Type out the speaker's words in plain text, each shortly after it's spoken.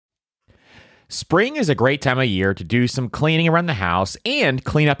Spring is a great time of year to do some cleaning around the house and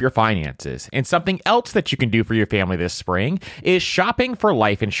clean up your finances. And something else that you can do for your family this spring is shopping for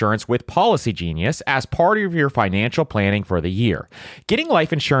life insurance with Policy Genius as part of your financial planning for the year. Getting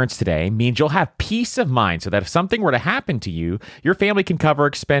life insurance today means you'll have peace of mind so that if something were to happen to you, your family can cover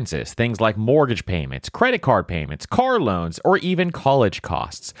expenses, things like mortgage payments, credit card payments, car loans, or even college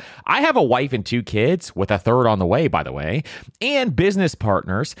costs. I have a wife and 2 kids, with a third on the way, by the way, and business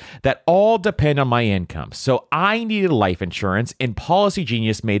partners that all depend on my income. So I needed life insurance, and Policy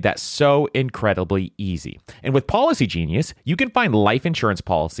Genius made that so incredibly easy. And with Policy Genius, you can find life insurance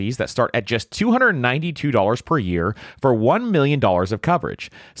policies that start at just $292 per year for $1 million of coverage.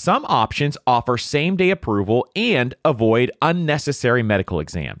 Some options offer same-day approval and avoid unnecessary medical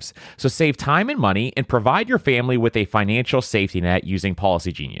exams. So save time and money and provide your family with a financial safety net using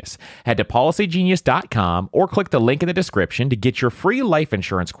Policy Genius. Head to policygenius.com or click the link in the description to get your free life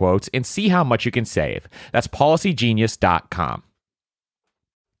insurance quotes and see how much you can save. That's policygenius.com.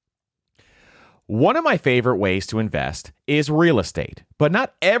 One of my favorite ways to invest is real estate, but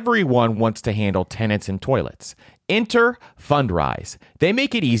not everyone wants to handle tenants and toilets. Enter Fundrise. They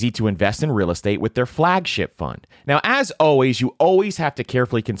make it easy to invest in real estate with their flagship fund. Now, as always, you always have to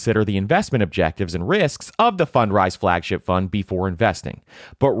carefully consider the investment objectives and risks of the Fundrise flagship fund before investing.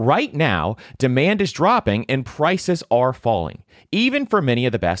 But right now, demand is dropping and prices are falling, even for many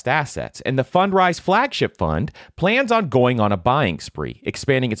of the best assets. And the Fundrise flagship fund plans on going on a buying spree,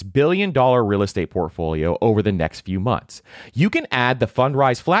 expanding its billion-dollar real estate portfolio over the next few months. You can add the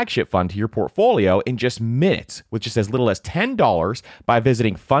Fundrise flagship fund to your portfolio in just minutes, with just as little as $10 by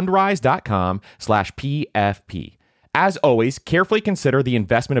visiting fundrise.com/PFP. As always, carefully consider the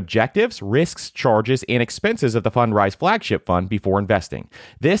investment objectives, risks, charges, and expenses of the Fundrise flagship fund before investing.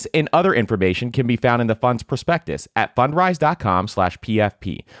 This and other information can be found in the fund's prospectus at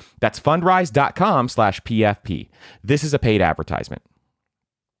fundrise.com/PFP. That's fundrise.com/PFP. This is a paid advertisement.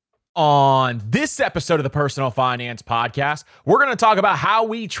 On this episode of the Personal Finance Podcast, we're going to talk about how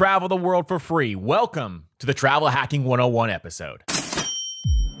we travel the world for free. Welcome to the Travel Hacking 101 episode.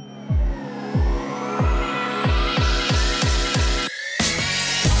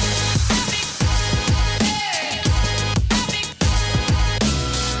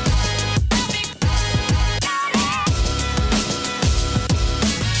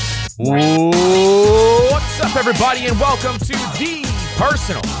 What's up, everybody, and welcome to the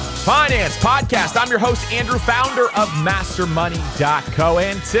Personal Finance Podcast. I'm your host, Andrew, founder of MasterMoney.co,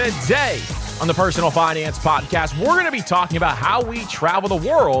 and today on the Personal Finance Podcast, we're going to be talking about how we travel the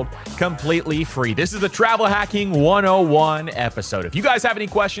world completely free. This is the Travel Hacking 101 episode. If you guys have any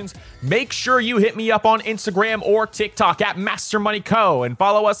questions, make sure you hit me up on Instagram or TikTok at MasterMoneyCo and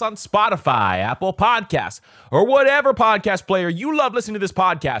follow us on Spotify, Apple Podcasts, or whatever podcast player you love listening to this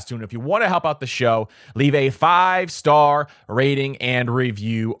podcast to. And if you want to help out the show, leave a 5-star rating and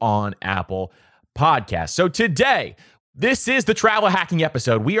review on Apple Podcasts. So today, this is the Travel Hacking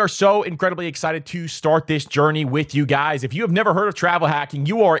episode. We are so incredibly excited to start this journey with you guys. If you have never heard of travel hacking,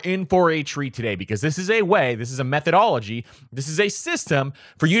 you are in for a treat today, because this is a way, this is a methodology, this is a system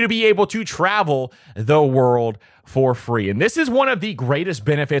for you to be able to travel the world for free. And this is one of the greatest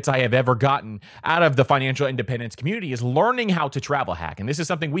benefits I have ever gotten out of the financial independence community, is learning how to travel hack. And this is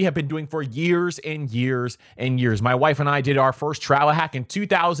something we have been doing for years and years and years. My wife and I did our first travel hack in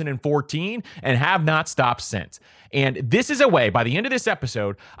 2014 and have not stopped since. And this is a way, by the end of this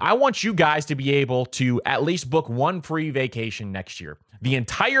episode, I want you guys to be able to at least book one free vacation next year. The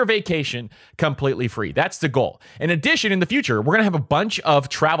entire vacation completely free. That's the goal. In addition, in the future, we're going to have a bunch of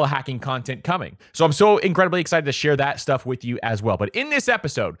travel hacking content coming. So I'm so incredibly excited to share that stuff with you as well. But in this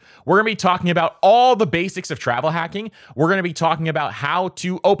episode, we're going to be talking about all the basics of travel hacking. We're going to be talking about how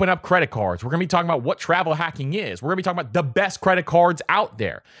to open up credit cards. We're going to be talking about what travel hacking is. We're going to be talking about the best credit cards out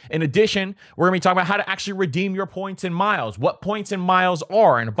there. In addition, we're going to be talking about how to actually redeem your points and miles, what points and miles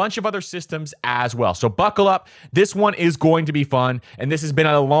are, and a bunch of other systems as well. So buckle up. This one is going to be fun. And this has been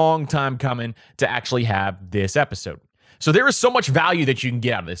a long time coming to actually have this episode. So there is so much value that you can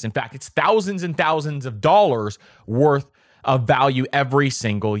get out of this. In fact, it's thousands and thousands of dollars worth of value every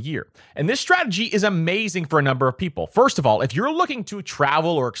single year. And this strategy is amazing for a number of people. First of all, if you're looking to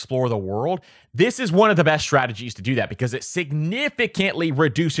travel or explore the world, this is one of the best strategies to do that, because it significantly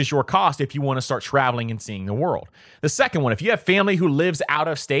reduces your cost if you want to start traveling and seeing the world. The second one, if you have family who lives out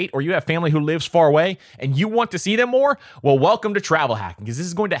of state, or you have family who lives far away and you want to see them more, well, welcome to travel hacking, because this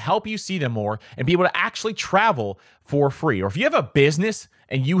is going to help you see them more and be able to actually travel for free. Or if you have a business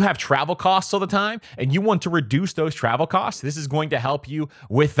and you have travel costs all the time and you want to reduce those travel costs, this is going to help you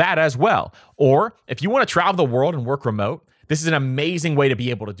with that as well. Or if you want to travel the world and work remote, This is an amazing way to be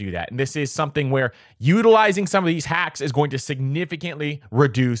able to do that. And this is something where utilizing some of these hacks is going to significantly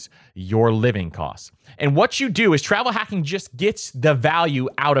reduce your living costs. And what you do is travel hacking just gets the value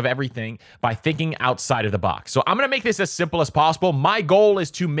out of everything by thinking outside of the box. So I'm going to make this as simple as possible. My goal is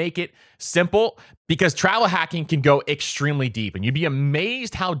to make it simple because travel hacking can go extremely deep and you'd be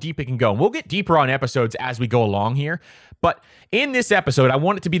amazed how deep it can go. And we'll get deeper on episodes as we go along here. But in this episode, I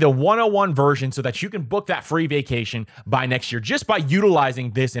want it to be the 101 version so that you can book that free vacation by next year just by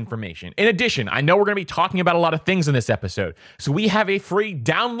utilizing this information. In addition, I know we're going to be talking about a lot of things in this episode. So we have a free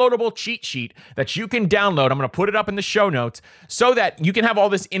downloadable cheat sheet that you can download. I'm going to put it up in the show notes so that you can have all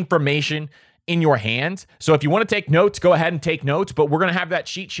this information in your hands. So if you want to take notes, go ahead and take notes, but we're going to have that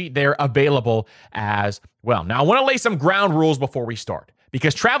cheat sheet there available as well. Now, I want to lay some ground rules before we start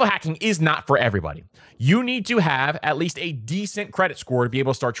because travel hacking is not for everybody. You need to have at least a decent credit score to be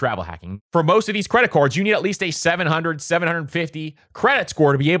able to start travel hacking. For most of these credit cards, you need at least a 700, 750 credit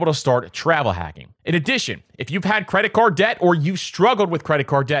score to be able to start travel hacking. In addition, if you've had credit card debt or you've struggled with credit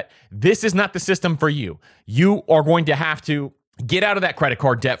card debt, this is not the system for you. You are going to have to get out of that credit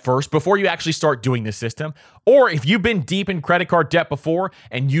card debt first before you actually start doing this system. Or if you've been deep in credit card debt before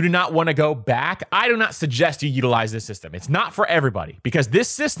and you do not want to go back, I do not suggest you utilize this system. It's not for everybody because this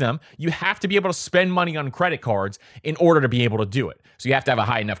system, you have to be able to spend money on credit cards in order to be able to do it. So you have to have a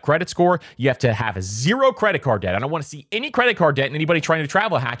high enough credit score. You have to have zero credit card debt. I don't want to see any credit card debt in anybody trying to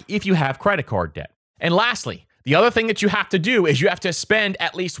travel hack if you have credit card debt. And lastly, the other thing that you have to do is you have to spend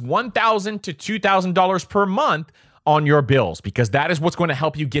at least $1,000 to $2,000 per month on your bills because that is what's going to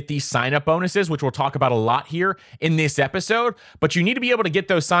help you get these sign-up bonuses, which we'll talk about a lot here in this episode. But you need to be able to get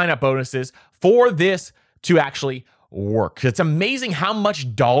those sign-up bonuses for this to actually work. It's amazing how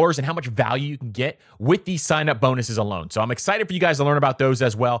much dollars and how much value you can get with these sign-up bonuses alone. So I'm excited for you guys to learn about those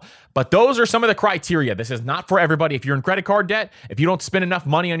as well. But those are some of the criteria. This is not for everybody. If you're in credit card debt, if you don't spend enough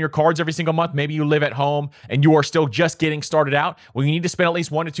money on your cards every single month, maybe you live at home and you are still just getting started out, well, you need to spend at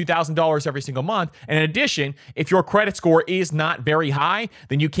least $1,000 to $2,000 every single month. And in addition, if your credit score is not very high,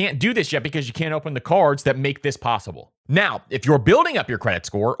 then you can't do this yet because you can't open the cards that make this possible. Now, if you're building up your credit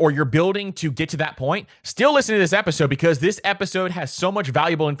score or you're building to get to that point, still listen to this episode because this episode has so much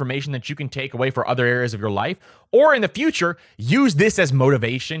valuable information that you can take away for other areas of your life. Or in the future, use this as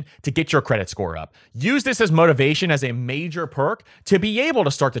motivation to get your credit score up. Use this as motivation as a major perk to be able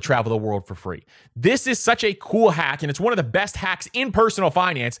to start to travel the world for free. This is such a cool hack, and it's one of the best hacks in personal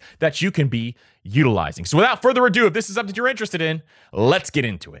finance that you can be utilizing. So without further ado, if this is something you're interested in, let's get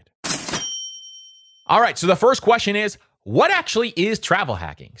into it. All right, so the first question is, what actually is travel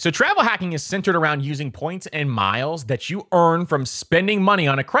hacking? So travel hacking is centered around using points and miles that you earn from spending money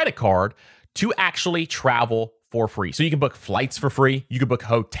on a credit card to actually travel for free. So you can book flights for free, you can book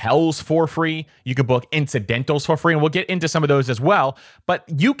hotels for free, you can book incidentals for free, and we'll get into some of those as well. But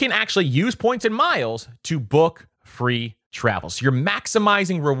you can actually use points and miles to book free travel. So you're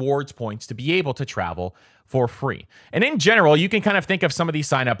maximizing rewards points to be able to travel for free. And in general, you can kind of think of some of these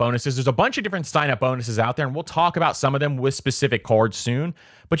sign-up bonuses. There's a bunch of different sign-up bonuses out there, and we'll talk about some of them with specific cards soon.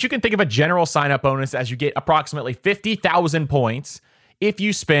 But you can think of a general sign-up bonus as you get approximately 50,000 points if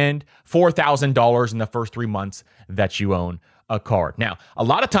you spend $4,000 in the first 3 months that you own a card. Now, a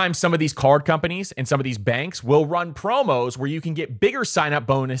lot of times, some of these card companies and some of these banks will run promos where you can get bigger sign-up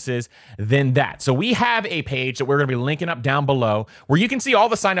bonuses than that. So we have a page that we're going to be linking up down below where you can see all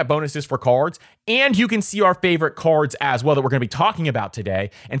the sign-up bonuses for cards, and you can see our favorite cards as well that we're going to be talking about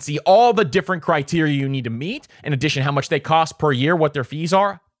today and see all the different criteria you need to meet, in addition how much they cost per year, what their fees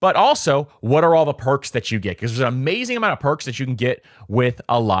are, but also what are all the perks that you get, because there's an amazing amount of perks that you can get with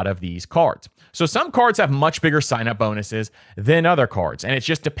a lot of these cards. So some cards have much bigger sign-up bonuses than other cards, and it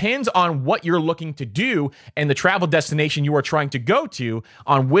just depends on what you're looking to do and the travel destination you are trying to go to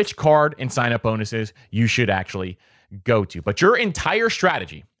on which card and sign-up bonuses you should actually go to. But your entire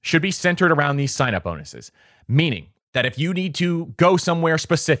strategy should be centered around these sign-up bonuses, meaning that if you need to go somewhere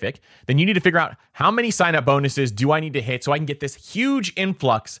specific, then you need to figure out how many sign-up bonuses do I need to hit so I can get this huge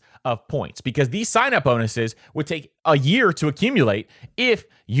influx of points, because these sign-up bonuses would take a year to accumulate if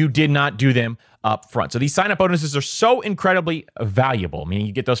you did not do them up front. So these sign-up bonuses are so incredibly valuable, meaning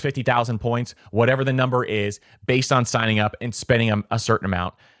you get those 50,000 points, whatever the number is, based on signing up and spending a certain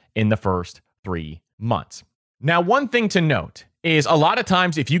amount in the first 3 months. Now, one thing to note is a lot of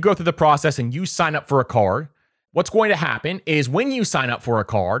times if you go through the process and you sign up for a card, what's going to happen is when you sign up for a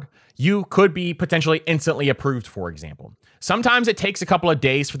card, you could be potentially instantly approved, for example. Sometimes it takes a couple of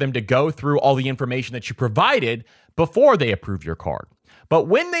days for them to go through all the information that you provided before they approve your card. But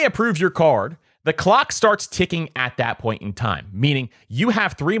when they approve your card, The clock starts ticking at that point in time, meaning you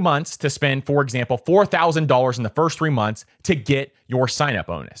have 3 months to spend, for example, $4,000 in the first 3 months to get your sign-up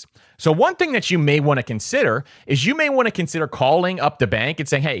bonus. So one thing that you may want to consider is you may want to consider calling up the bank and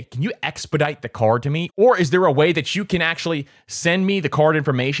saying, hey, can you expedite the card to me? Or is there a way that you can actually send me the card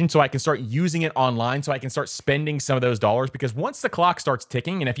information so I can start using it online so I can start spending some of those dollars? Because once the clock starts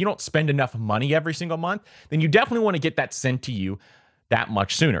ticking, and if you don't spend enough money every single month, then you definitely want to get that sent to you that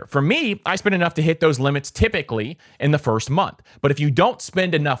much sooner. For me, I spend enough to hit those limits typically in the first month. But if you don't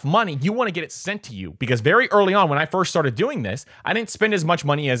spend enough money, you want to get it sent to you, because very early on when I first started doing this, I didn't spend as much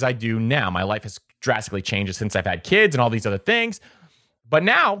money as I do now. My life has drastically changed since I've had kids and all these other things. But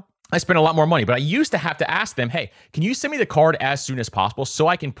now I spend a lot more money. But I used to have to ask them, hey, can you send me the card as soon as possible so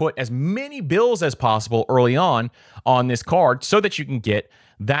I can put as many bills as possible early on this card so that you can get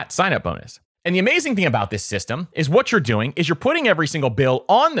that sign-up bonus. And the amazing thing about this system is what you're doing is you're putting every single bill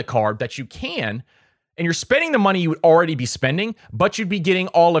on the card that you can, and you're spending the money you would already be spending, but you'd be getting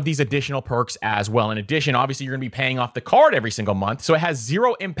all of these additional perks as well. In addition, obviously, you're going to be paying off the card every single month, so it has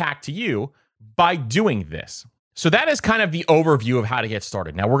zero impact to you by doing this. So that is kind of the overview of how to get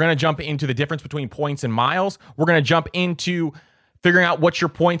started. Now, we're going to jump into the difference between points and miles. We're going to jump into figuring out what your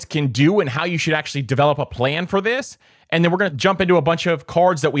points can do and how you should actually develop a plan for this. And then we're going to jump into a bunch of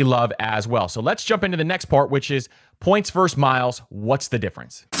cards that we love as well. So let's jump into the next part, which is points versus miles. What's the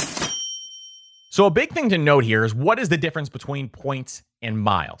difference? So a big thing to note here is what is the difference between points and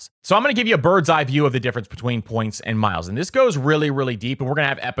miles? So I'm going to give you a bird's eye view of the difference between points and miles. And this goes really, really deep. And we're going to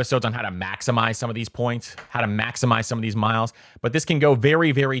have episodes on how to maximize some of these points, how to maximize some of these miles. But this can go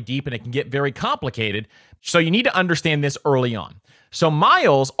very, very deep and it can get very complicated. So you need to understand this early on. So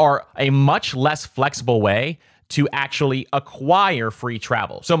miles are a much less flexible way to actually acquire free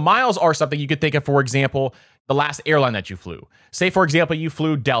travel. So miles are something you could think of, for example, the last airline that you flew. Say, for example, you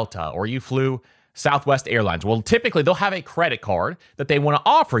flew Delta or you flew Southwest Airlines. Well, typically they'll have a credit card that they want to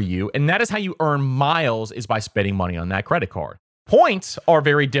offer you, and that is how you earn miles, is by spending money on that credit card. Points are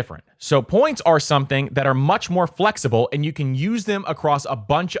very different. So points are something that are much more flexible, and you can use them across a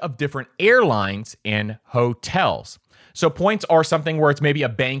bunch of different airlines and hotels. So points are something where it's maybe a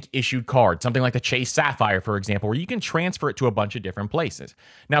bank issued card, something like the Chase Sapphire, for example, where you can transfer it to a bunch of different places.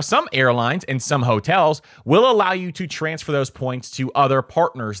 Now, some airlines and some hotels will allow you to transfer those points to other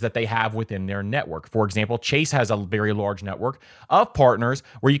partners that they have within their network. For example, Chase has a very large network of partners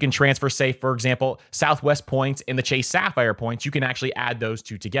where you can transfer, say, for example, Southwest points and the Chase Sapphire points. You can actually add those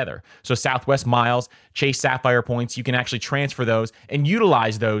two together. So Southwest miles, Chase Sapphire points, you can actually transfer those and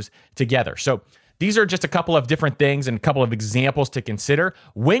utilize those together. So these are just a couple of different things and a couple of examples to consider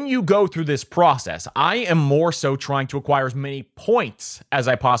when you go through this process. I am more so trying to acquire as many points as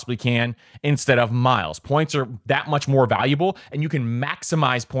I possibly can instead of miles. Points are that much more valuable, and you can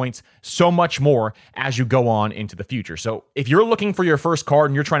maximize points so much more as you go on into the future. So if you're looking for your first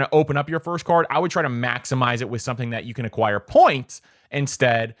card and you're trying to open up your first card, I would try to maximize it with something that you can acquire points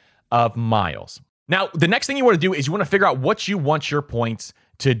instead of miles. Now, the next thing you want to do is you want to figure out what you want your points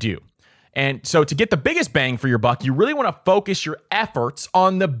to do. And so to get the biggest bang for your buck, you really want to focus your efforts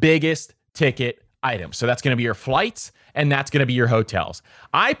on the biggest ticket items. So that's going to be your flights and that's going to be your hotels.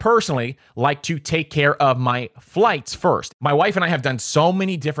 I personally like to take care of my flights first. My wife and I have done so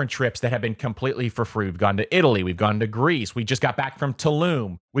many different trips that have been completely for free. We've gone to Italy. We've gone to Greece. We just got back from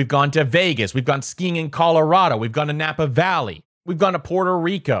Tulum. We've gone to Vegas. We've gone skiing in Colorado. We've gone to Napa Valley. We've gone to Puerto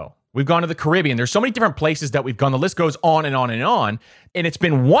Rico. We've gone to the Caribbean. There's so many different places that we've gone. The list goes on and on and on. And it's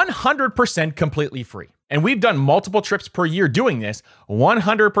been 100% completely free. And we've done multiple trips per year doing this,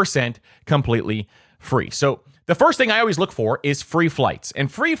 100% completely free. So the first thing I always look for is free flights.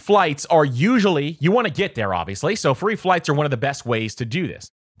 And free flights are usually, you want to get there, obviously. So free flights are one of the best ways to do this.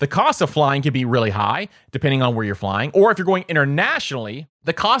 The cost of flying can be really high, depending on where you're flying. Or if you're going internationally,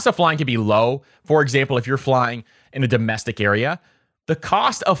 the cost of flying can be low. For example, if you're flying in a domestic area, the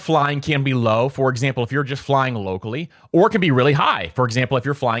cost of flying can be low, for example, if you're just flying locally, or it can be really high, for example, if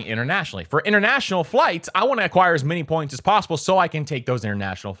you're flying internationally. For international flights, I want to acquire as many points as possible so I can take those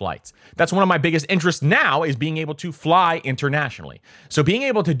international flights. That's one of my biggest interests now, is being able to fly internationally. So being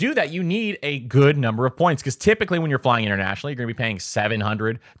able to do that, you need a good number of points, because typically when you're flying internationally, you're going to be paying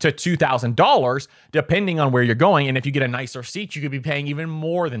 $700 to $2,000, depending on where you're going. And if you get a nicer seat, you could be paying even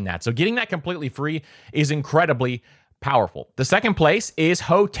more than that. So getting that completely free is incredibly powerful. The second place is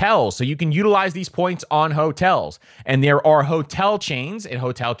hotels. So you can utilize these points on hotels. And there are hotel chains and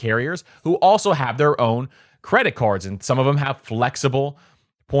hotel carriers who also have their own credit cards. And some of them have flexible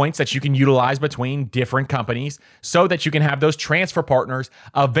points that you can utilize between different companies so that you can have those transfer partners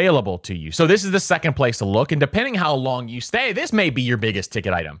available to you. So this is the second place to look. And depending how long you stay, this may be your biggest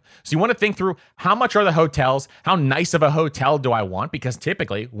ticket item. So you want to think through, how much are the hotels? How nice of a hotel do I want? Because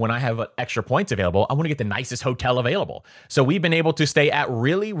typically when I have extra points available, I want to get the nicest hotel available. So we've been able to stay at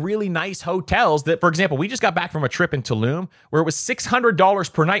really, really nice hotels that, for example, we just got back from a trip in Tulum where it was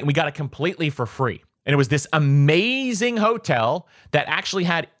 $600 per night and we got it completely for free. And it was this amazing hotel that actually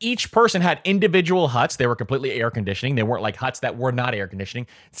had, each person had individual huts. They were completely air conditioning. They weren't like huts that were not air conditioning,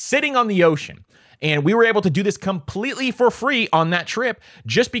 sitting on the ocean. And we were able to do this completely for free on that trip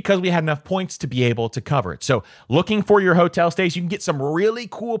just because we had enough points to be able to cover it. So looking for your hotel stays, you can get some really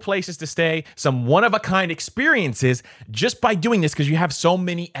cool places to stay, some one-of-a-kind experiences just by doing this because you have so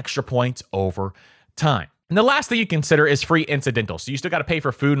many extra points over time. And the last thing you consider is free incidentals. So you still got to pay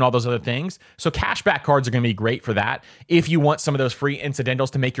for food and all those other things. So cashback cards are going to be great for that. If you want some of those free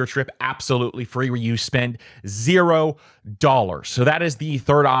incidentals to make your trip absolutely free, where you spend $0. So that is the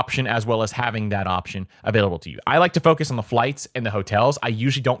third option, as well as having that option available to you. I like to focus on the flights and the hotels. I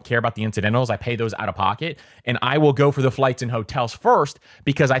usually don't care about the incidentals. I pay those out of pocket, and I will go for the flights and hotels first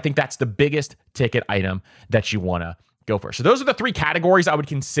because I think that's the biggest ticket item that you want to go for. So those are the three categories I would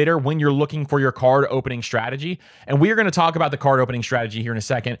consider when you're looking for your card opening strategy. And we are going to talk about the card opening strategy here in a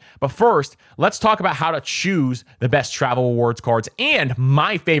second. But first, let's talk about how to choose the best travel rewards cards and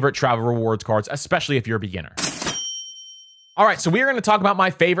my favorite travel rewards cards, especially if you're a beginner. All right, so we are going to talk about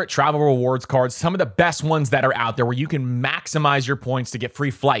my favorite travel rewards cards, some of the best ones that are out there where you can maximize your points to get free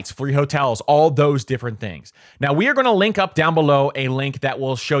flights, free hotels, all those different things. Now, we are going to link up down below a link that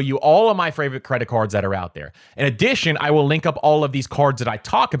will show you all of my favorite credit cards that are out there. In addition, I will link up all of these cards that I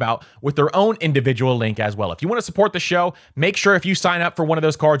talk about with their own individual link as well. If you want to support the show, make sure if you sign up for one of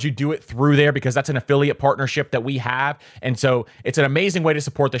those cards, you do it through there because that's an affiliate partnership that we have. And so it's an amazing way to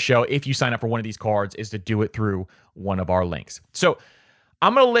support the show if you sign up for one of these cards is to do it through one of our links. So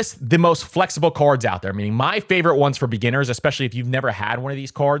I'm going to list the most flexible cards out there, meaning my favorite ones for beginners, especially if you've never had one of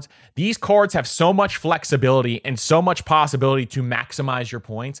these cards. These cards have so much flexibility and so much possibility to maximize your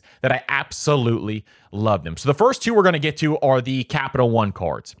points that I absolutely love them. So the first two we're going to get to are the Capital One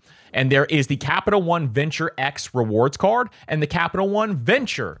cards. And there is the Capital One Venture X rewards card and the Capital One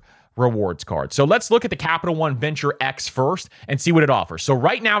Venture rewards card. So let's look at the Capital One Venture X first and see what it offers. So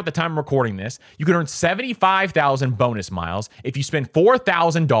right now, at the time I'm recording this, you can earn 75,000 bonus miles if you spend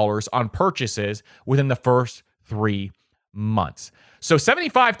 $4,000 on purchases within the first 3 months. So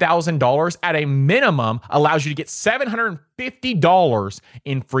 $75,000 at a minimum allows you to get $750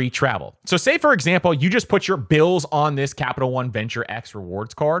 in free travel. So say, for example, you just put your bills on this Capital One Venture X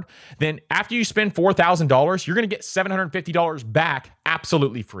rewards card. Then after you spend $4,000, you're going to get $750 back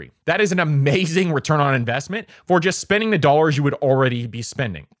absolutely free. That is an amazing return on investment for just spending the dollars you would already be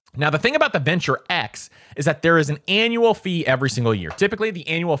spending. Now, the thing about the Venture X is that there is an annual fee every single year. Typically, the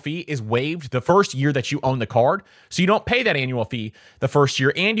annual fee is waived the first year that you own the card, so you don't pay that annual fee the first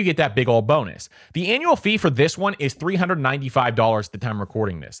year, and you get that big old bonus. The annual fee for this one is $395 at the time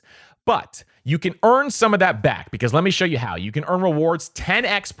recording this. But you can earn some of that back because let me show you how. You can earn rewards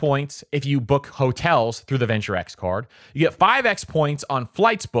 10x points if you book hotels through the Venture X card. You get 5x points on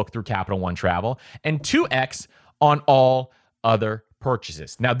flights booked through Capital One Travel and 2x on all other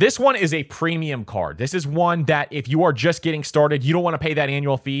purchases. Now, this one is a premium card. This is one that if you are just getting started, you don't want to pay that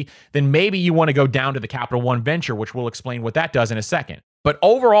annual fee, then maybe you want to go down to the Capital One Venture, which we'll explain what that does in a second. But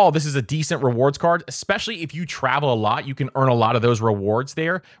overall, this is a decent rewards card, especially if you travel a lot. You can earn a lot of those rewards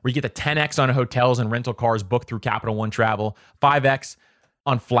there, where you get the 10x on hotels and rental cars booked through Capital One Travel, 5x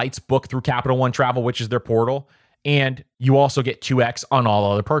on flights booked through Capital One Travel, which is their portal, and you also get 2x on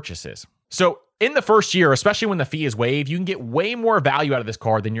all other purchases. So in the first year, especially when the fee is waived, you can get way more value out of this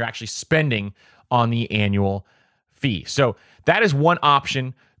card than you're actually spending on the annual fee. So that is one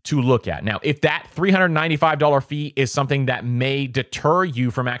option to look at. Now, if that $395 fee is something that may deter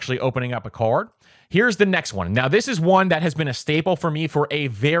you from actually opening up a card, here's the next one. Now, this is one that has been a staple for me for a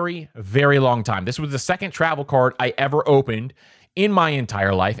very, very long time. This was the second travel card I ever opened in my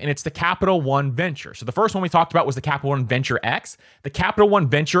entire life, and it's the Capital One Venture. So the first one we talked about was the Capital One Venture X. The Capital One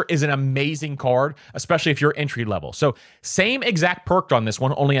Venture is an amazing card, especially if you're entry level. So same exact perk on this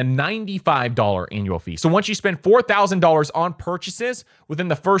one, only a $95 annual fee. So once you spend $4,000 on purchases within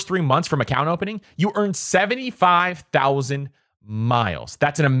the first 3 months from account opening, you earn 75,000 miles.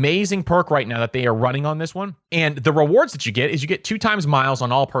 That's an amazing perk right now that they are running on this one. And the rewards that you get is you get 2 times miles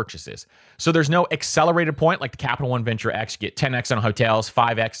on all purchases. So there's no accelerated point like the Capital One Venture X. You get 10x on hotels,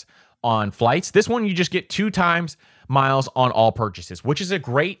 5x on flights. This one, you just get 2 times miles on all purchases, which is a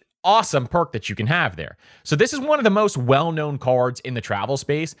great awesome perk that you can have there. So this is one of the most well-known cards in the travel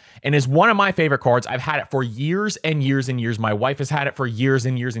space and is one of my favorite cards. I've had it for years and years and years. My wife has had it for years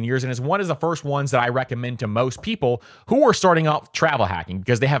and years and years, and is one of the first ones that I recommend to most people who are starting out travel hacking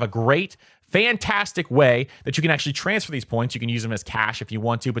because they have a great, fantastic way that you can actually transfer these points. You can use them as cash if you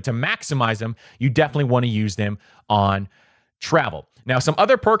want to, but to maximize them, you definitely want to use them on travel. Now, some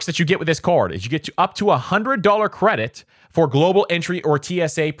other perks that you get with this card is you get up to $100 credit for global entry or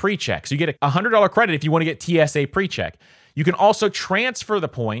TSA pre-check. So you get a $100 credit if you want to get TSA pre-check. You can also transfer the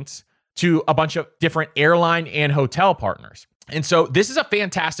points to a bunch of different airline and hotel partners. And so this is a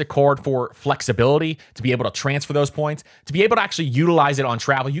fantastic card for flexibility, to be able to transfer those points, to be able to actually utilize it on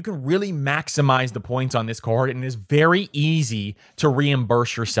travel. You can really maximize the points on this card, and it is very easy to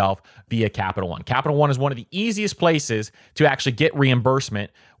reimburse yourself via Capital One. Capital One is one of the easiest places to actually get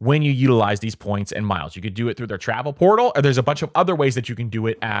reimbursement when you utilize these points and miles. You could do it through their travel portal, or there's a bunch of other ways that you can do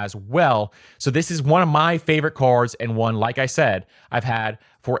it as well. So this is one of my favorite cards, and one, like I said, I've had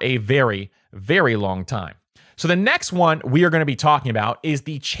for a very, very long time. So the next one we are going to be talking about is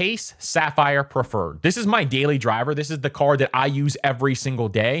the Chase Sapphire Preferred. This is my daily driver. This is the card that I use every single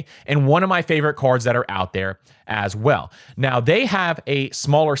day, and one of my favorite cards that are out there as well. Now, they have a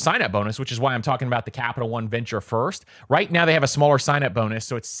smaller sign-up bonus, which is why I'm talking about the Capital One Venture first. Right now, they have a smaller sign-up bonus,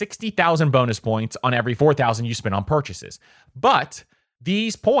 so it's 60,000 bonus points on every 4,000 you spend on purchases. But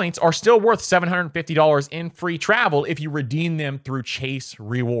these points are still worth $750 in free travel if you redeem them through Chase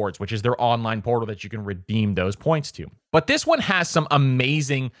Rewards, which is their online portal that you can redeem those points to. But this one has some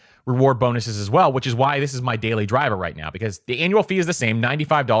amazing reward bonuses as well, which is why this is my daily driver right now, because the annual fee is the same,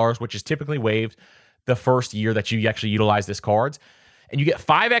 $95, which is typically waived the first year that you actually utilize this cards. And you get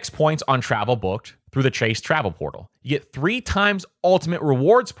 5x points on travel booked through the Chase Travel Portal. You get 3 times ultimate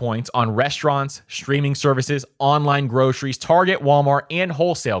rewards points on restaurants, streaming services, online groceries, Target, Walmart, and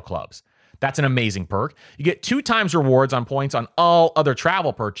wholesale clubs. That's an amazing perk. You get 2 times rewards on points on all other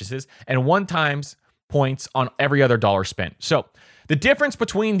travel purchases, and 1 times points on every other dollar spent. So the difference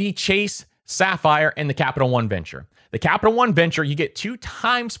between the Chase Sapphire and the Capital One Venture. The Capital One Venture, you get 2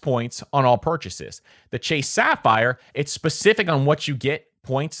 times points on all purchases. The Chase Sapphire, it's specific on what you get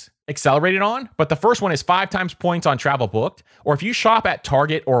points accelerated on, but the first one is 5 times points on travel booked, or if you shop at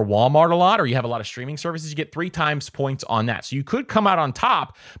Target or Walmart a lot, or you have a lot of streaming services, you get 3 times points on that. So you could come out on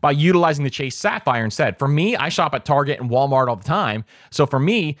top by utilizing the Chase Sapphire instead. For me, I shop at Target and Walmart all the time, so for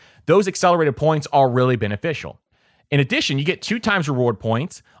me, those accelerated points are really beneficial. In addition, you get 2 times reward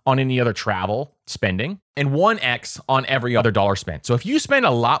points on any other travel spending and 1x on every other dollar spent. So if you spend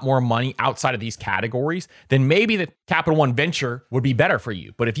a lot more money outside of these categories, then maybe the Capital One Venture would be better for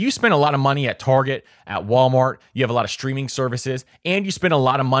you. But if you spend a lot of money at Target, at Walmart, you have a lot of streaming services, and you spend a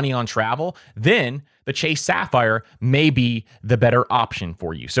lot of money on travel, then the Chase Sapphire may be the better option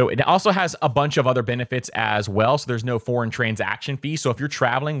for you. So it also has a bunch of other benefits as well. So there's no foreign transaction fee. So if you're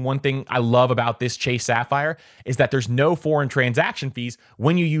traveling, one thing I love about this Chase Sapphire is that there's no foreign transaction fees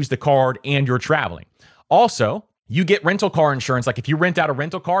when you use the card and you're traveling. Also, you get rental car insurance. Like if you rent out a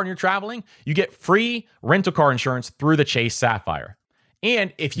rental car and you're traveling, you get free rental car insurance through the Chase Sapphire.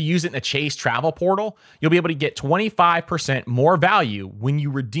 And if you use it in the Chase Travel Portal, you'll be able to get 25% more value when you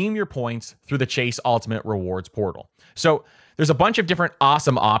redeem your points through the Chase Ultimate Rewards Portal. So there's a bunch of different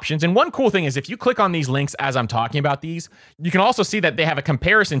awesome options. And one cool thing is if you click on these links as I'm talking about these, you can also see that they have a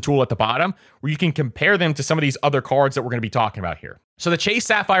comparison tool at the bottom where you can compare them to some of these other cards that we're going to be talking about here. So the Chase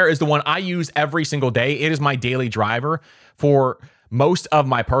Sapphire is the one I use every single day. It is my daily driver for most of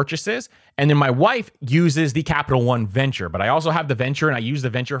my purchases. And then my wife uses the Capital One Venture, but I also have the Venture and I use the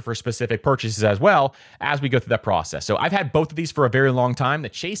Venture for specific purchases as well as we go through that process. So I've had both of these for a very long time. The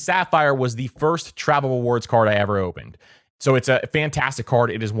Chase Sapphire was the first travel rewards card I ever opened. So it's a fantastic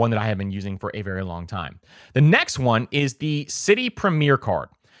card. It is one that I have been using for a very long time. The next one is the Citi Premier card.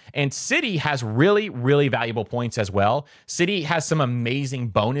 And Citi has really, really valuable points as well. Citi has some amazing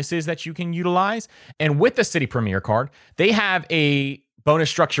bonuses that you can utilize. And with the Citi Premier card, they have a bonus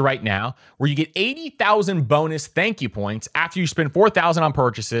structure right now where you get 80,000 bonus thank you points after you spend 4,000 on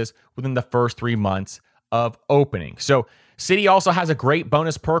purchases within the first 3 months of opening. So Citi also has a great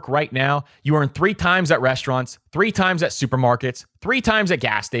bonus perk right now. You earn 3 times at restaurants, 3 times at supermarkets, 3 times at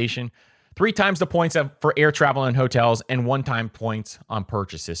gas station, 3 times the points for air travel and hotels, and 1 time points on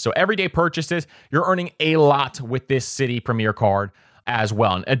purchases. So everyday purchases, you're earning a lot with this Citi Premier card as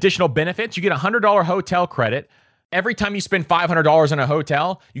well. And additional benefits, you get a $100 hotel credit. Every time you spend $500 in a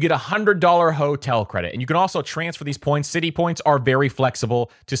hotel, you get a $100 hotel credit. And you can also transfer these points. Citi points are very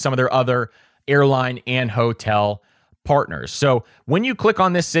flexible to some of their other airline and hotel partners. So when you click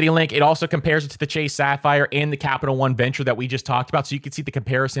on this Citi link, it also compares it to the Chase Sapphire and the Capital One Venture that we just talked about. So you can see the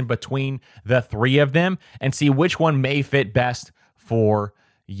comparison between the three of them and see which one may fit best for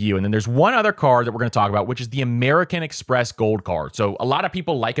you. And then there's one other card that we're going to talk about, which is the American Express Gold Card. So a lot of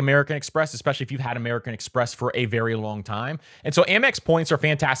people like American Express, especially if you've had American Express for a very long time. And so Amex points are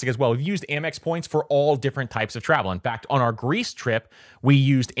fantastic as well. We've used Amex points for all different types of travel. In fact, on our Greece trip, we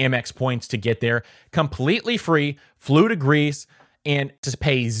used Amex points to get there completely free, flew to Greece, and to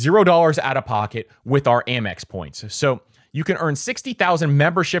pay $0 out of pocket with our Amex points. So you can earn 60,000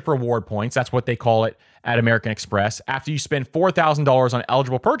 membership reward points. That's what they call it at American Express after you spend $4,000 on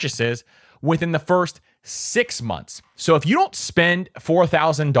eligible purchases within the first 6 months. So if you don't spend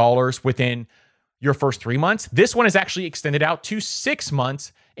 $4,000 within your first 3 months, this one is actually extended out to 6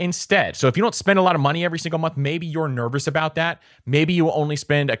 months instead. So if you don't spend a lot of money every single month, maybe you're nervous about that. Maybe you will only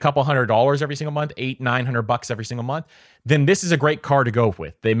spend a couple $100 every single month, $800-900 every single month. Then this is a great card to go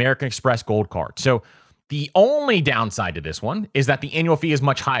with, the American Express Gold Card. So the only downside to this one is that the annual fee is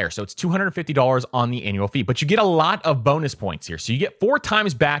much higher. So it's $250 on the annual fee, but you get a lot of bonus points here. So you get 4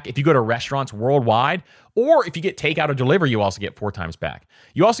 times back if you go to restaurants worldwide, or if you get takeout or delivery, you also get 4 times back.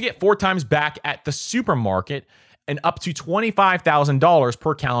 You also get 4 times back at the supermarket and up to $25,000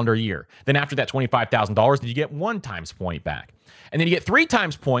 per calendar year. Then after that $25,000, you get 1 times point back. And then you get 3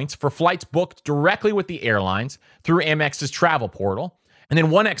 times points for flights booked directly with the airlines through Amex's travel portal. And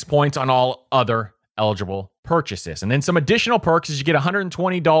then 1x points on all other eligible purchases. And then some additional perks is you get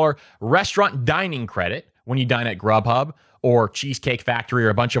 $120 restaurant dining credit when you dine at Grubhub or Cheesecake Factory or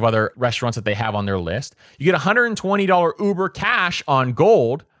a bunch of other restaurants that they have on their list. You get $120 Uber Cash on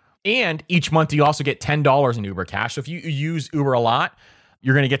Gold, and each month you also get $10 in Uber Cash. So if you use Uber a lot,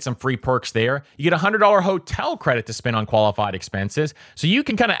 you're going to get some free perks there. You get $100 hotel credit to spend on qualified expenses. So you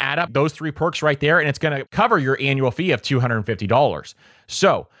can kind of add up those 3 perks right there, and it's going to cover your annual fee of $250.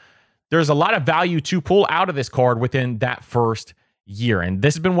 So there's a lot of value to pull out of this card within that first year. And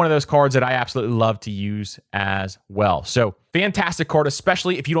this has been one of those cards that I absolutely love to use as well. So fantastic card,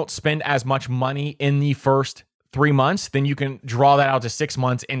 especially if you don't spend as much money in the first 3 months, then you can draw that out to 6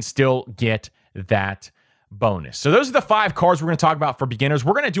 months and still get that bonus. So those are the 5 cards we're going to talk about for beginners.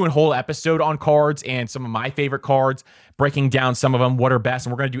 We're going to do a whole episode on cards and some of my favorite cards, breaking down some of them, what are best,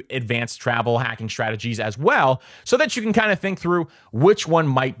 and we're going to do advanced travel hacking strategies as well, so that you can kind of think through which one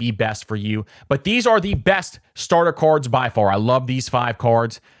might be best for you. But these are the best starter cards by far. I love these 5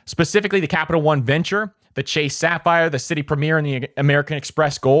 cards, specifically the Capital One Venture, the Chase Sapphire, the Citi Premier, and the American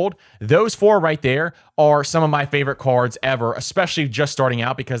Express Gold. Those 4 right there are some of my favorite cards ever, especially just starting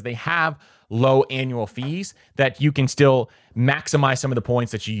out, because they have low annual fees that you can still maximize some of the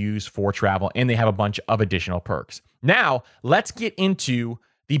points that you use for travel, and they have a bunch of additional perks. Now, let's get into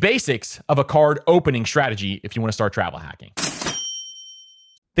the basics of a card opening strategy if you want to start travel hacking.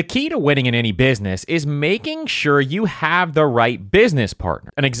 The key to winning in any business is making sure you have the right business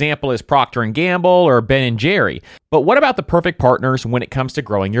partner. An example is Procter & Gamble or Ben & Jerry. But what about the perfect partners when it comes to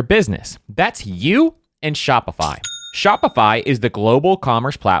growing your business? That's you and Shopify. Shopify is the global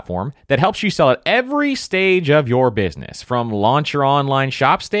commerce platform that helps you sell at every stage of your business, from launch your online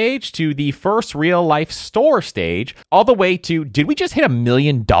shop stage to the first real life store stage, all the way to did we just hit $1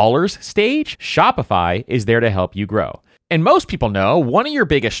 million stage? Shopify is there to help you grow. And most people know one of your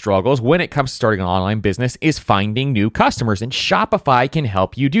biggest struggles when it comes to starting an online business is finding new customers, and Shopify can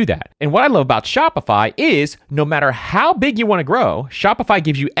help you do that. And what I love about Shopify is no matter how big you want to grow, Shopify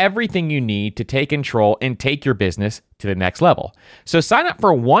gives you everything you need to take control and take your business to the next level. So sign up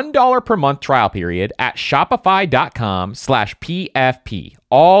for a $1 per month trial period at shopify.com/PFP,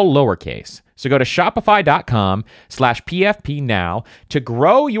 all lowercase. So go to shopify.com/PFP now to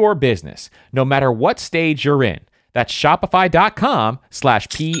grow your business, no matter what stage you're in. That's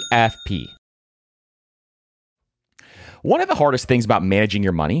shopify.com/PFP. One of the hardest things about managing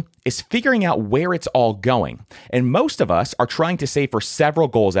your money is figuring out where it's all going. And most of us are trying to save for several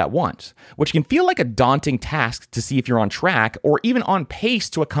goals at once, which can feel like a daunting task to see if you're on track or even on pace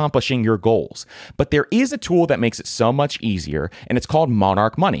to accomplishing your goals. But there is a tool that makes it so much easier, and it's called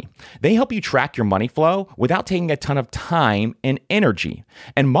Monarch Money. They help you track your money flow without taking a ton of time and energy.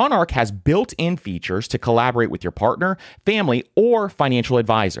 And Monarch has built-in features to collaborate with your partner, family, or financial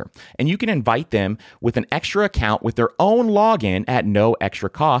advisor. And you can invite them with an extra account with their own login at no extra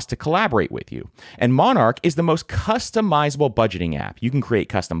cost to collaborate with you. And Monarch is the most customizable budgeting app. You can create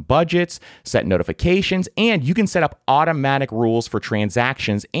custom budgets, set notifications, and you can set up automatic rules for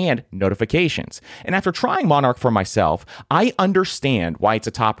transactions and notifications. And after trying Monarch for myself, I understand why it's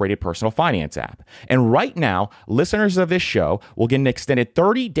a top-rated personal finance app. And right now, listeners of this show will get an extended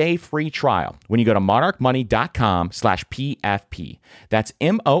 30-day free trial when you go to monarchmoney.com/PFP. That's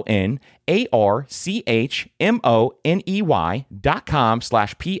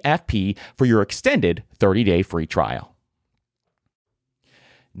MONARCHMONEY.com/PFP for your extended 30-day free trial.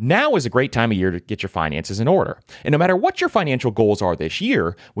 Now is a great time of year to get your finances in order. And no matter what your financial goals are this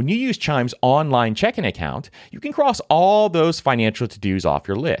year, when you use Chime's online checking account, you can cross all those financial to-dos off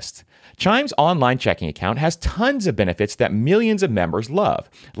your list. Chime's online checking account has tons of benefits that millions of members love,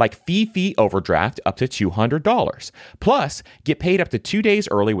 like fee overdraft up to $200. Plus, get paid up to 2 days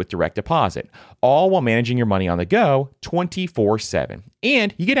early with direct deposit, all while managing your money on the go 24/7.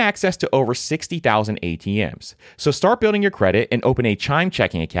 And you get access to over 60,000 ATMs. So start building your credit and open a Chime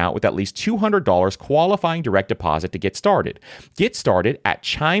checking account with at least $200 qualifying direct deposit to get started. Get started at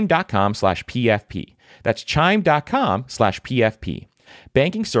chime.com/PFP. That's chime.com/PFP.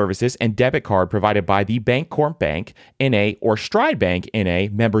 Banking services and debit card provided by the Bancorp Bank, N.A. or Stride Bank, N.A.,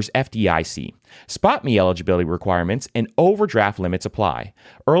 members FDIC. SpotMe eligibility requirements and overdraft limits apply.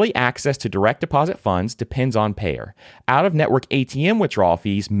 Early access to direct deposit funds depends on payer. Out-of-network ATM withdrawal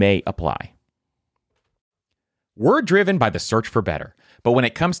fees may apply. We're driven by the search for better. But when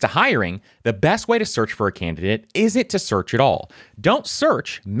it comes to hiring, the best way to search for a candidate isn't to search at all. Don't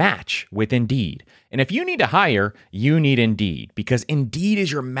search, match with Indeed. And if you need to hire, you need Indeed, because Indeed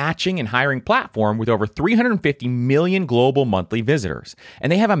is your matching and hiring platform with over 350 million global monthly visitors. And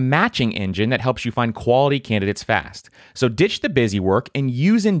they have a matching engine that helps you find quality candidates fast. So ditch the busy work and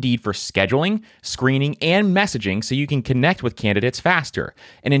use Indeed for scheduling, screening, and messaging so you can connect with candidates faster.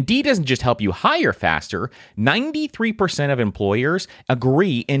 And Indeed doesn't just help you hire faster. 93% of employers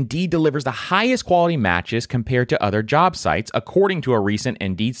agree Indeed delivers the highest quality matches compared to other job sites, according to a recent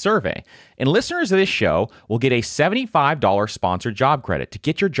Indeed survey. And listeners of this show will get a $75 sponsored job credit to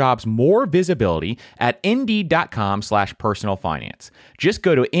get your jobs more visibility at Indeed.com/personalfinance. Just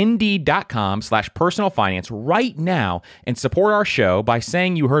go to Indeed.com/personalfinance right now and support our show by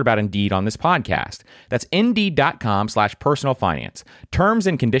saying you heard about Indeed on this podcast. That's Indeed.com/personalfinance. Terms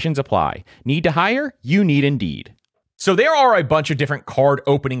and conditions apply. Need to hire? You need Indeed. So there are a bunch of different card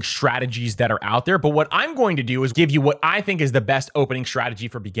opening strategies that are out there, but what I'm going to do is give you what I think is the best opening strategy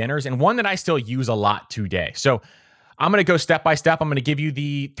for beginners and one that I still use a lot today. So I'm going to go step by step. I'm going to give you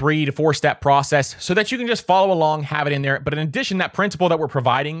the 3 to 4 step process so that you can just follow along, have it in there. But in addition, that principle that we're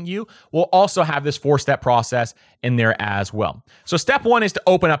providing you will also have this 4-step process in there as well. So step 1 is to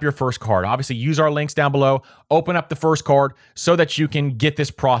open up your first card. Obviously, use our links down below. Open up the first card so that you can get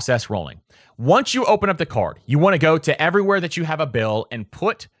this process rolling. Once you open up the card, you want to go to everywhere that you have a bill and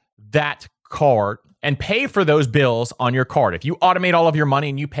put that card and pay for those bills on your card. If you automate all of your money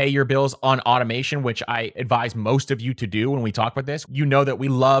and you pay your bills on automation, which I advise most of you to do when we talk about this, you know that we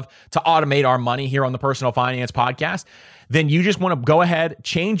love to automate our money here on the Personal Finance Podcast, then you just want to go ahead,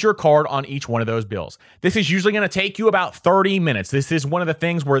 change your card on each one of those bills. This is usually going to take you about 30 minutes. This is one of the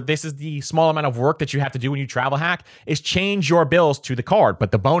things where this is the small amount of work that you have to do when you travel hack, is change your bills to the card.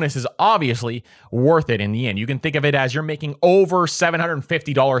 But the bonus is obviously worth it in the end. You can think of it as you're making over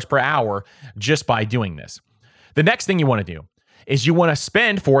 $750 per hour just by doing this. The next thing you want to do is you want to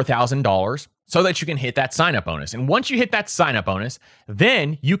spend $4,000 so that you can hit that sign-up bonus. And once you hit that sign-up bonus,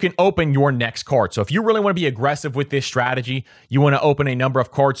 then you can open your next card. So if you really want to be aggressive with this strategy, you want to open a number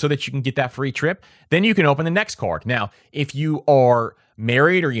of cards so that you can get that free trip, then you can open the next card. Now, if you are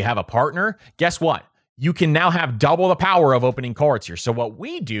married or you have a partner, guess what? You can now have double the power of opening cards here. So what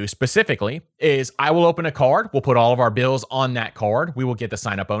we do specifically is I will open a card. We'll put all of our bills on that card. We will get the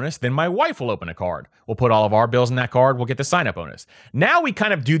sign-up bonus. Then my wife will open a card. We'll put all of our bills in that card. We'll get the sign-up bonus. Now we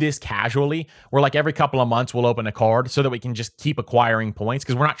kind of do this casually. We're like every couple of months we'll open a card so that we can just keep acquiring points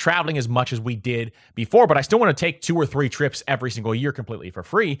because we're not traveling as much as we did before, but I still want to take 2 or 3 trips every single year completely for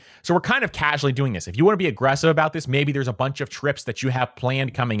free. So we're kind of casually doing this. If you want to be aggressive about this, maybe there's a bunch of trips that you have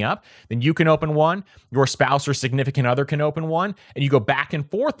planned coming up, then you can open one. Your spouse or significant other can open one, and you go back and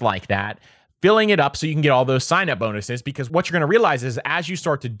forth like that, filling it up so you can get all those sign-up bonuses, because what you're going to realize is as you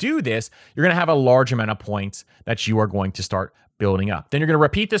start to do this, you're going to have a large amount of points that you are going to start building up. Then you're going to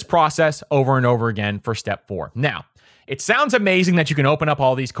repeat this process over and over again for step 4. Now, it sounds amazing that you can open up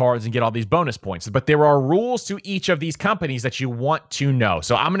all these cards and get all these bonus points, but there are rules to each of these companies that you want to know.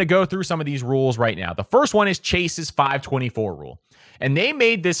 So I'm going to go through some of these rules right now. The first one is Chase's 524 rule. And they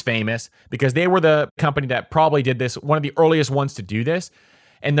made this famous because they were the company that probably did this, one of the earliest ones to do this.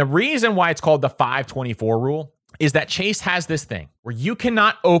 And the reason why it's called the 524 rule is that Chase has this thing where you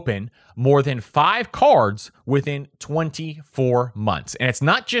cannot open more than 5 cards within 24 months. And it's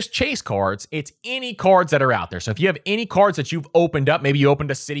not just Chase cards, it's any cards that are out there. So if you have any cards that you've opened up, maybe you opened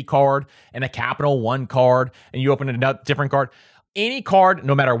a Citi card and a Capital One card, and you opened a different card. Any card,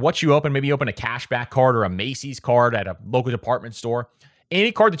 no matter what you open, maybe you open a cashback card or a Macy's card at a local department store.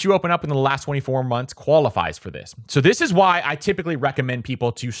 Any card that you open up in the last 24 months qualifies for this. So this is why I typically recommend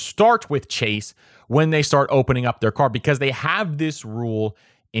people to start with Chase when they start opening up their card, because they have this rule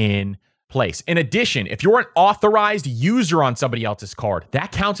in place. In addition, if you're an authorized user on somebody else's card,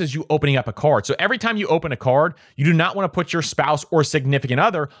 that counts as you opening up a card. So every time you open a card, you do not want to put your spouse or significant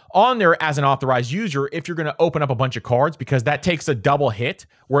other on there as an authorized user if you're going to open up a bunch of cards, because that takes a double hit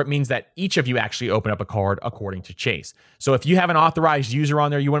where it means that each of you actually open up a card according to Chase. So if you have an authorized user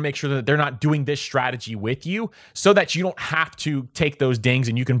on there, you want to make sure that they're not doing this strategy with you so that you don't have to take those dings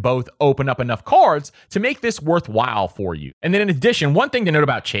and you can both open up enough cards to make this worthwhile for you. And then in addition, one thing to note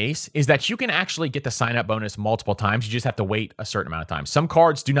about Chase is that you can actually get the sign-up bonus multiple times. You just have to wait a certain amount of time. Some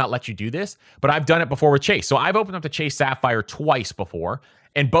cards do not let you do this, but I've done it before with Chase. So I've opened up the Chase Sapphire twice before,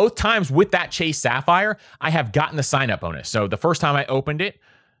 and both times with that Chase Sapphire, I have gotten the sign-up bonus. So the first time I opened it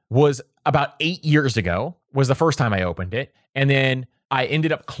was about 8 years ago, was the first time I opened it. And then I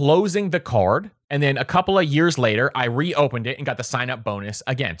ended up closing the card. And then a couple of years later, I reopened it and got the sign-up bonus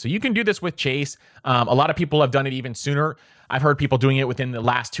again. So you can do this with Chase. A lot of people have done it even sooner. I've heard people doing it within the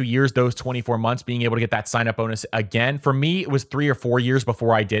last 2 years, those 24 months, being able to get that sign-up bonus again. For me, it was 3 or 4 years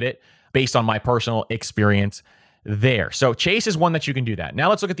before I did it, based on my personal experience there. So Chase is one that you can do that. Now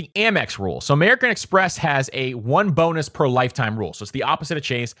let's look at the Amex rule. So American Express has a 1 bonus per lifetime rule. So it's the opposite of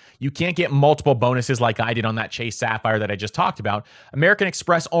Chase. You can't get multiple bonuses like I did on that Chase Sapphire that I just talked about. American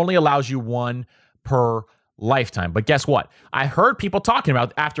Express only allows you 1 per lifetime. But guess what? I heard people talking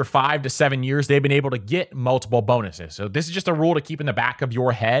about after 5 to 7 years, they've been able to get multiple bonuses. So this is just a rule to keep in the back of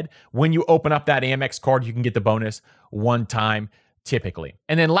your head. When you open up that Amex card, you can get the bonus 1 time typically.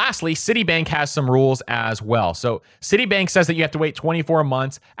 And then lastly, Citibank has some rules as well. So Citibank says that you have to wait 24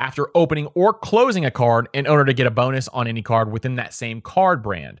 months after opening or closing a card in order to get a bonus on any card within that same card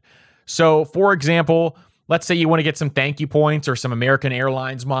brand. So for example, let's say you want to get some thank you points or some American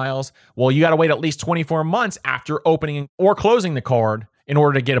Airlines miles. Well, you got to wait at least 24 months after opening or closing the card in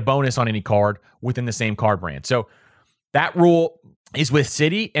order to get a bonus on any card within the same card brand. So that rule is with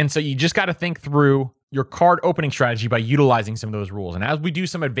Citi. And so you just got to think through your card opening strategy by utilizing some of those rules. And as we do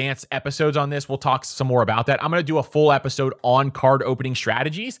some advanced episodes on this, we'll talk some more about that. I'm going to do a full episode on card opening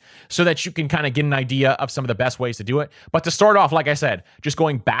strategies so that you can kind of get an idea of some of the best ways to do it. But to start off, like I said, just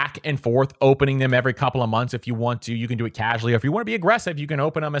going back and forth, opening them every couple of months. If you want to, you can do it casually. Or if you want to be aggressive, you can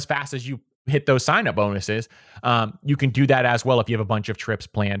open them as fast as you hit those sign-up bonuses. You can do that as well if you have a bunch of trips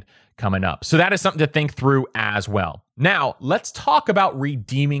planned coming up. So that is something to think through as well. Now, let's talk about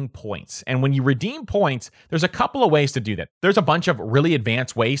redeeming points. And when you redeem points, there's a couple of ways to do that. There's a bunch of really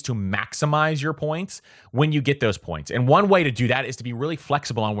advanced ways to maximize your points when you get those points. And one way to do that is to be really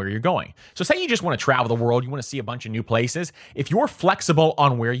flexible on where you're going. So say you just want to travel the world, you want to see a bunch of new places. If you're flexible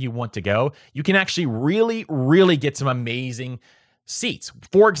on where you want to go, you can actually really get some amazing seats.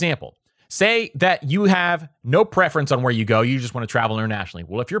 For example, say that you have no preference on where you go, you just want to travel internationally.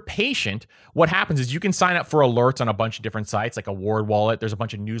 Well, if you're patient, what happens is you can sign up for alerts on a bunch of different sites like Award Wallet. There's a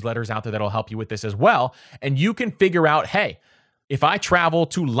bunch of newsletters out there that'll help you with this as well. And you can figure out, hey, if I travel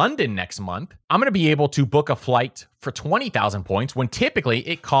to London next month, I'm going to be able to book a flight for 20,000 points when typically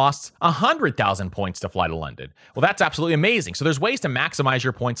it costs 100,000 points to fly to London. Well, that's absolutely amazing. So there's ways to maximize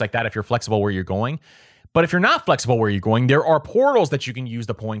your points like that if you're flexible where you're going. But if you're not flexible where you're going, there are portals that you can use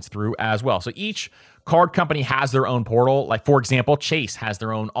the points through as well. So each card company has their own portal. Like, for example, Chase has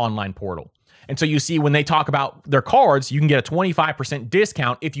their own online portal. And so you see when they talk about their cards, you can get a 25%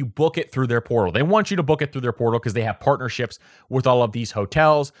 discount if you book it through their portal. They want you to book it through their portal because they have partnerships with all of these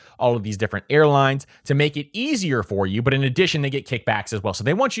hotels, all of these different airlines to make it easier for you. But in addition, they get kickbacks as well. So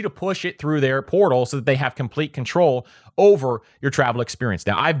they want you to push it through their portal so that they have complete control over your travel experience.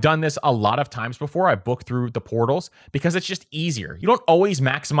 Now, I've done this a lot of times before. I booked through the portals because it's just easier. You don't always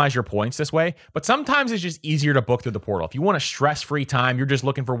maximize your points this way, but sometimes it's just easier to book through the portal. If you want a stress-free time, you're just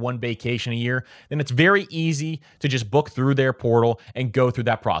looking for one vacation a year, then it's very easy to just book through their portal and go through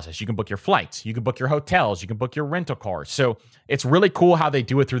that process. You can book your flights, you can book your hotels, you can book your rental cars. So it's really cool how they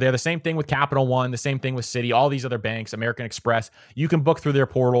do it through there. The same thing with Capital One, the same thing with Citi, all these other banks, American Express. You can book through their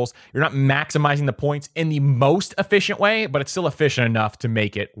portals. You're not maximizing the points in the most efficient way, but it's still efficient enough to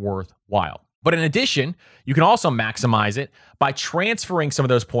make it worthwhile. But in addition, you can also maximize it by transferring some of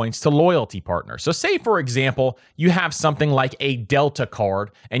those points to loyalty partners. So say, for example, you have something like a Delta card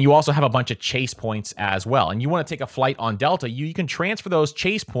and you also have a bunch of Chase points as well. And you want to take a flight on Delta, you can transfer those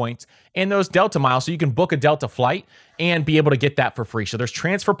Chase points and those Delta miles so you can book a Delta flight and be able to get that for free. So there's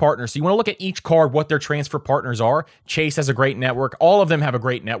transfer partners. So you want to look at each card, what their transfer partners are. Chase has a great network. All of them have a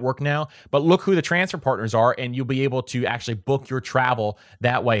great network now, but look who the transfer partners are and you'll be able to actually book your travel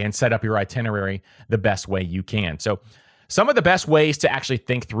that way and set up your itinerary the best way you can. So some of the best ways to actually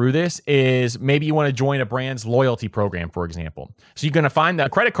think through this is maybe you want to join a brand's loyalty program, for example. So you're going to find the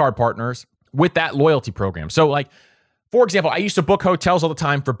credit card partners with that loyalty program. So like, for example, I used to book hotels all the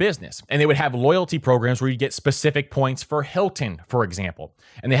time for business, and they would have loyalty programs where you get specific points for Hilton, for example.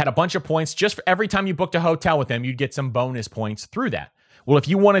 And they had a bunch of points just for every time you booked a hotel with them, you'd get some bonus points through that. Well, if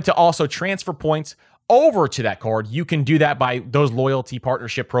you wanted to also transfer points over to that card, you can do that by those loyalty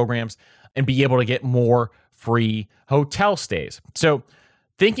partnership programs and be able to get more free hotel stays. So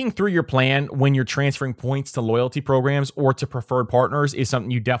thinking through your plan when you're transferring points to loyalty programs or to preferred partners is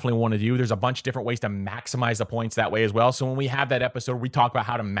something you definitely want to do. There's a bunch of different ways to maximize the points that way as well. So when we have that episode, we talk about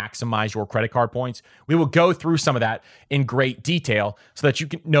how to maximize your credit card points. We will go through some of that in great detail so that you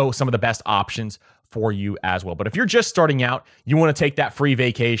can know some of the best options for you as well. But if you're just starting out, you want to take that free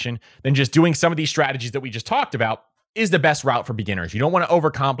vacation, then just doing some of these strategies that we just talked about is the best route for beginners. You don't want to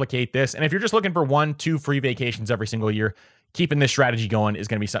overcomplicate this. And if you're just looking for 1-2 free vacations every single year, keeping this strategy going is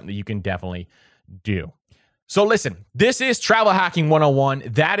going to be something that you can definitely do. So listen, this is Travel Hacking 101.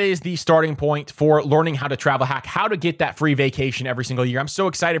 That is the starting point for learning how to travel hack, how to get that free vacation every single year. I'm so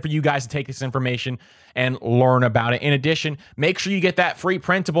excited for you guys to take this information and learn about it. In addition, make sure you get that free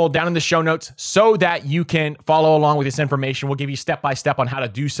printable down in the show notes so that you can follow along with this information. We'll give you step-by-step on how to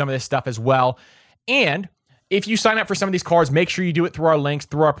do some of this stuff as well. And if you sign up for some of these cards, make sure you do it through our links,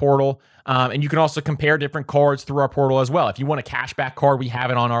 through our portal. And you can also compare different cards through our portal as well. If you want a cashback card, we have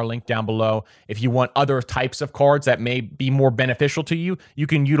it on our link down below. If you want other types of cards that may be more beneficial to you, you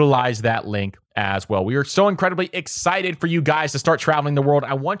can utilize that link as well. We are so incredibly excited for you guys to start traveling the world.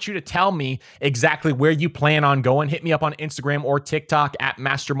 I want you to tell me exactly where you plan on going. Hit me up on Instagram or TikTok at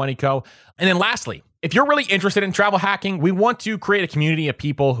Master Money Co. And then lastly, if you're really interested in travel hacking, we want to create a community of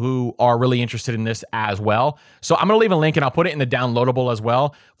people who are really interested in this as well. So I'm going to leave a link and I'll put it in the downloadable as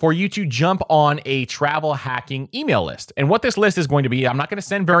well for you to jump on a travel hacking email list. And what this list is going to be, I'm not going to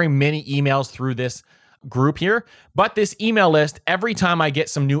send very many emails through this group here, but this email list, every time I get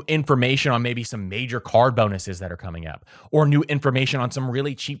some new information on maybe some major card bonuses that are coming up or new information on some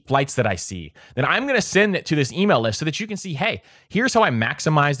really cheap flights that I see, then I'm going to send it to this email list so that you can see, hey, here's how I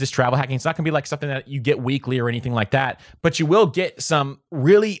maximize this travel hacking. It's not going to be like something that you get weekly or anything like that, but you will get some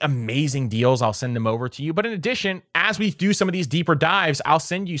really amazing deals. I'll send them over to you. But in addition, as we do some of these deeper dives, I'll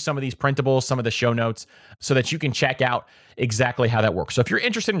send you some of these printables, some of the show notes so that you can check out exactly how that works. So if you're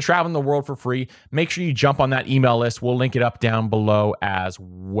interested in traveling the world for free, make sure you jump on that email list. We'll link it up down below as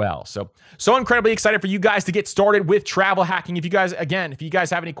well. So incredibly excited for you guys to get started with travel hacking. If you guys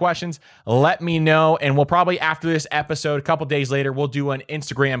have any questions, let me know. And we'll probably, after this episode, a couple days later, we'll do an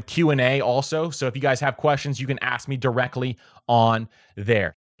Instagram Q&A also. So if you guys have questions, you can ask me directly on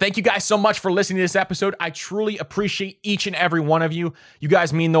there. Thank you guys so much for listening to this episode. I truly appreciate each and every one of you. You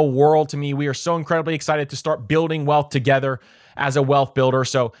guys mean the world to me. We are so incredibly excited to start building wealth together as a wealth builder.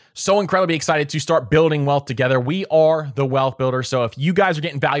 So incredibly excited to start building wealth together. We are the Wealth Builder. So if you guys are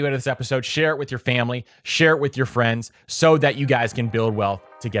getting value out of this episode, share it with your family, share it with your friends so that you guys can build wealth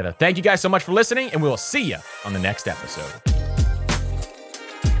together. Thank you guys so much for listening, and we will see you on the next episode.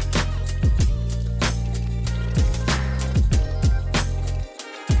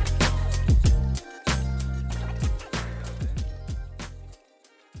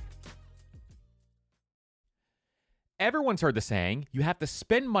 Everyone's heard the saying, you have to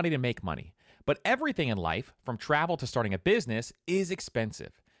spend money to make money. But everything in life, from travel to starting a business, is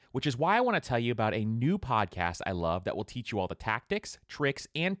expensive, which is why I want to tell you about a new podcast I love that will teach you all the tactics, tricks,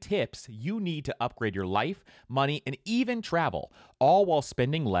 and tips you need to upgrade your life, money, and even travel, all while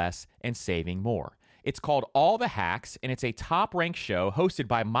spending less and saving more. It's called All the Hacks, and it's a top-ranked show hosted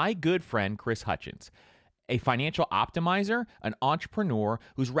by my good friend, Chris Hutchins, a financial optimizer, an entrepreneur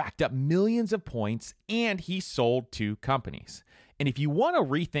who's racked up millions of points, and he's sold to companies. And if you want to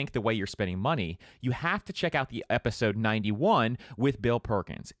rethink the way you're spending money, you have to check out the episode 91 with Bill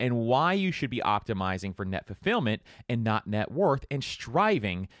Perkins and why you should be optimizing for net fulfillment and not net worth and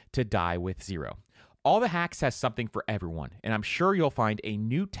striving to die with zero. All the Hacks has something for everyone, and I'm sure you'll find a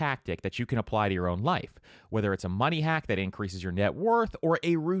new tactic that you can apply to your own life, whether it's a money hack that increases your net worth or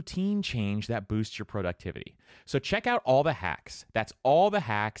a routine change that boosts your productivity. So check out All the Hacks. That's All the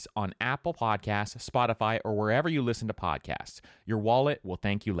Hacks on Apple Podcasts, Spotify, or wherever you listen to podcasts. Your wallet will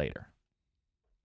thank you later.